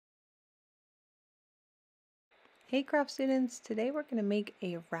Hey craft students, today we're going to make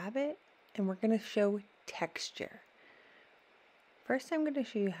a rabbit and we're going to show texture. First I'm going to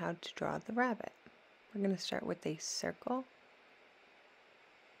show you how to draw the rabbit. We're going to start with a circle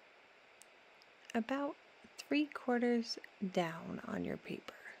about 3/4 down on your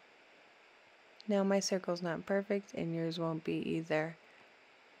paper. Now my circle's not perfect and yours won't be either.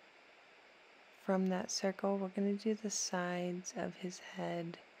 From that circle we're going to do the sides of his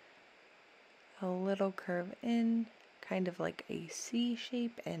head, a little curve in, kind of like a C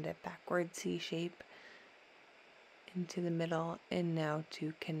shape and a backward C shape into the middle, and now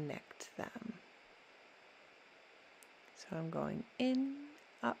to connect them. So I'm going in,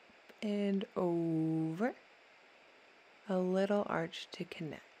 up, and over, a little arch to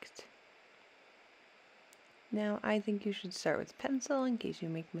connect. Now I think you should start with pencil in case you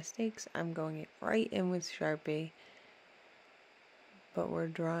make mistakes. I'm going right in with Sharpie, but we're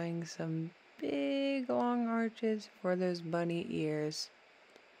drawing some big long arches for those bunny ears.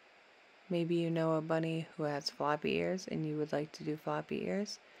 Maybe you know a bunny who has floppy ears and you would like to do floppy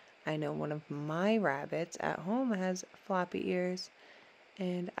ears. I know one of my rabbits at home has floppy ears,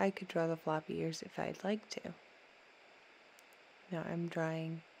 and I could draw the floppy ears if I'd like to. Now I'm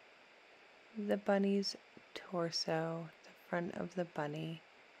drawing the bunny's torso, the front of the bunny,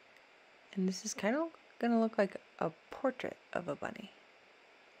 and this is kind of going to look like a portrait of a bunny.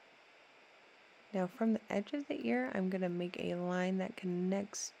 Now from the edge of the ear, I'm going to make a line that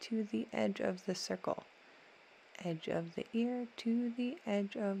connects to the edge of the circle. Edge of the ear to the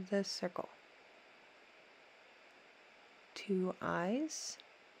edge of the circle. 2 eyes.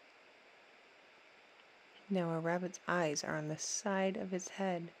 Now a rabbit's eyes are on the side of his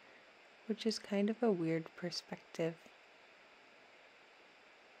head, which is kind of a weird perspective.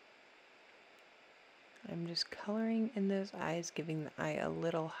 I'm just coloring in those eyes, giving the eye a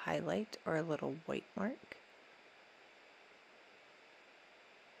little highlight or a little white mark.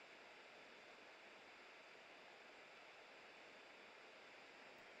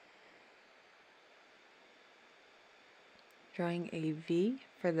 Drawing a V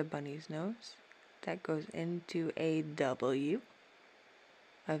for the bunny's nose. That goes into a W.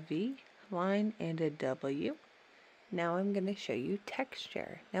 A V line and a W. Now I'm going to show you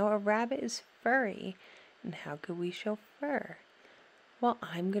texture. Now a rabbit is furry, and how could we show fur? Well,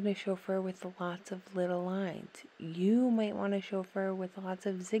 I'm going to show fur with lots of little lines. You might want to show fur with lots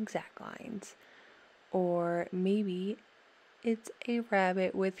of zigzag lines. Or maybe it's a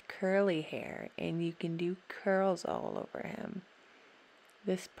rabbit with curly hair and you can do curls all over him.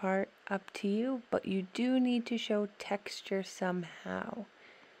 This part up to you, but you do need to show texture somehow.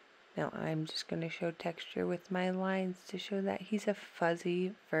 Now I'm just going to show texture with my lines to show that he's a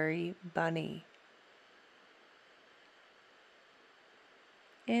fuzzy, furry bunny.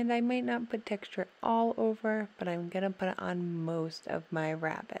 And I might not put texture all over, but I'm going to put it on most of my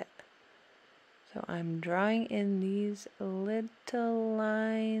rabbit. So I'm drawing in these little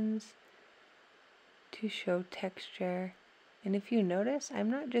lines to show texture. And if you notice, I'm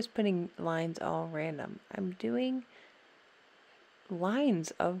not just putting lines all random. I'm doing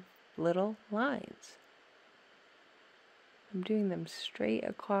lines of little lines. I'm doing them straight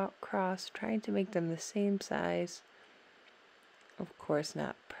across, trying to make them the same size. Of course,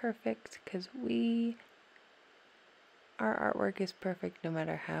 not perfect, because our artwork is perfect no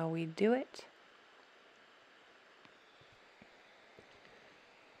matter how we do it.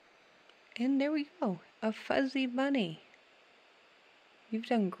 And there we go, a fuzzy bunny. You've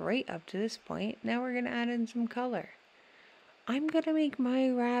done great up to this point. Now we're going to add in some color. I'm going to make my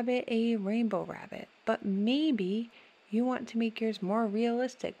rabbit a rainbow rabbit, but maybe you want to make yours more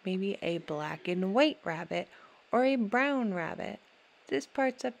realistic. Maybe a black and white rabbit or a brown rabbit. This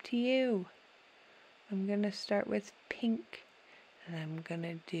part's up to you. I'm going to start with pink, and I'm going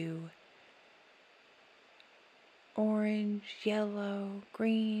to do orange, yellow,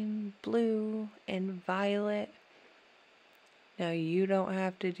 green, blue, and violet. Now you don't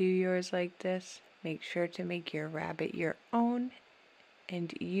have to do yours like this. Make sure to make your rabbit your own,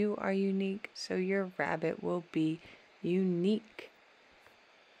 and you are unique, so your rabbit will be unique.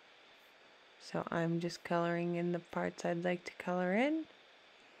 So I'm just coloring in the parts I'd like to color in.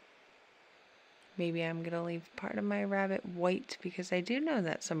 Maybe I'm going to leave part of my rabbit white because I do know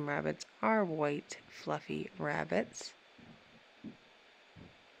that some rabbits are white, fluffy rabbits.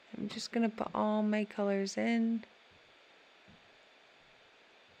 I'm just going to put all my colors in.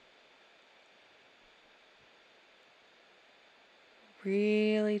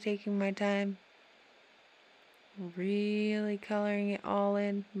 Really taking my time. Really coloring it all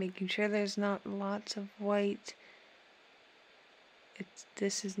in, making sure there's not lots of white.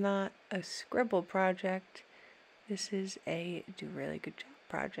 This is not a scribble project. This is a do really good job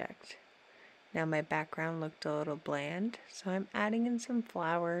project. Now my background looked a little bland, so I'm adding in some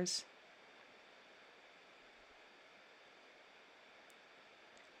flowers.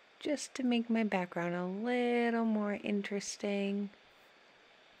 Just to make my background a little more interesting.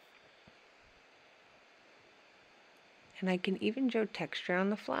 And I can even show texture on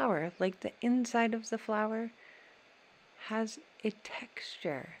the flower, like the inside of the flower has a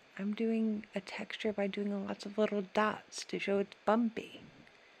texture. I'm doing a texture by doing lots of little dots to show it's bumpy.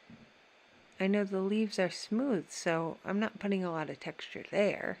 I know the leaves are smooth, so I'm not putting a lot of texture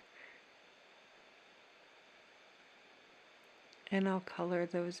there. And I'll color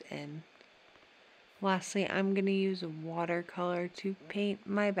those in. Lastly, I'm going to use watercolor to paint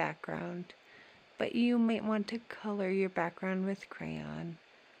my background, but you might want to color your background with crayon,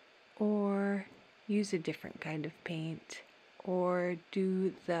 or use a different kind of paint, or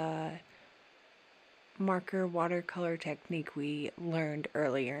do the marker watercolor technique we learned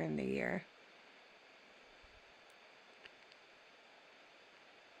earlier in the year.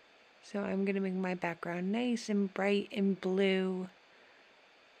 So I'm going to make my background nice and bright and blue.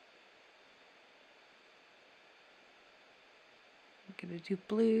 I'm going to do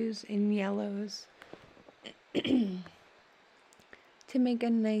blues and yellows to make a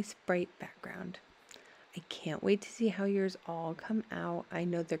nice bright background. I can't wait to see how yours all come out. I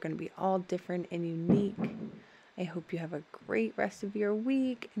know they're going to be all different and unique. I hope you have a great rest of your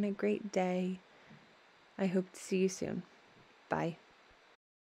week and a great day. I hope to see you soon. Bye.